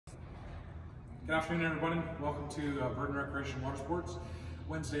Good afternoon, everybody. Welcome to Bird and Recreation Water Sports,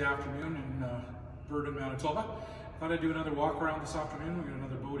 Wednesday afternoon in Bird, Manitoba. Thought I'd do another walk around this afternoon. We got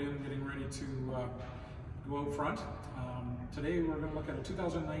another boat in, getting ready to go out front. Today we're going to look at a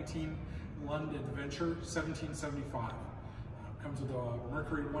 2019 Lund Adventure 1775. Comes with a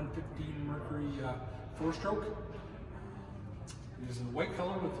Mercury 115 Mercury 4-stroke. It is in the white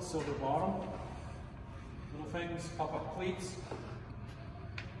color with the silver bottom. Little things, pop-up cleats.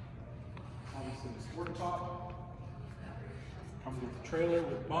 Obviously the sport top. Comes with a trailer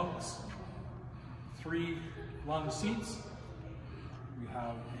with bunks, 3 Lund seats. We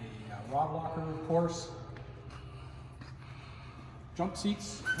have a rod locker, of course. Jump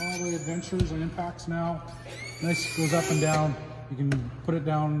seats, all the adventures and impacts now. Nice, goes up and down. You can put it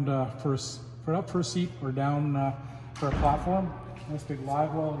down put it up for a seat or down for a platform. Nice big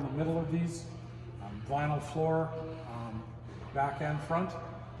live well in the middle of these. Vinyl floor, back and front.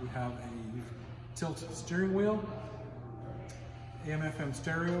 We have a tilt steering wheel, AM/FM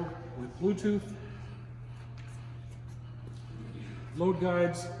stereo with Bluetooth, load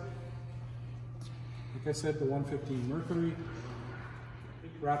guides, like I said, the 115 Mercury,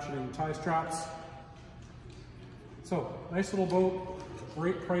 ratcheting tie straps. So, nice little boat,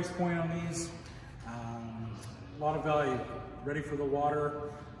 great price point on these, a lot of value, ready for the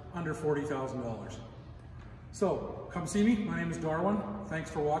water, under $40,000. So, come see me. My name is Darwin.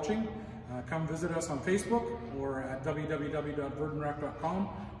 Thanks for watching. Come visit us on Facebook or at www.birdandrec.com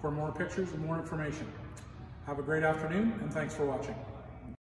for more pictures and more information. Have a great afternoon, and thanks for watching.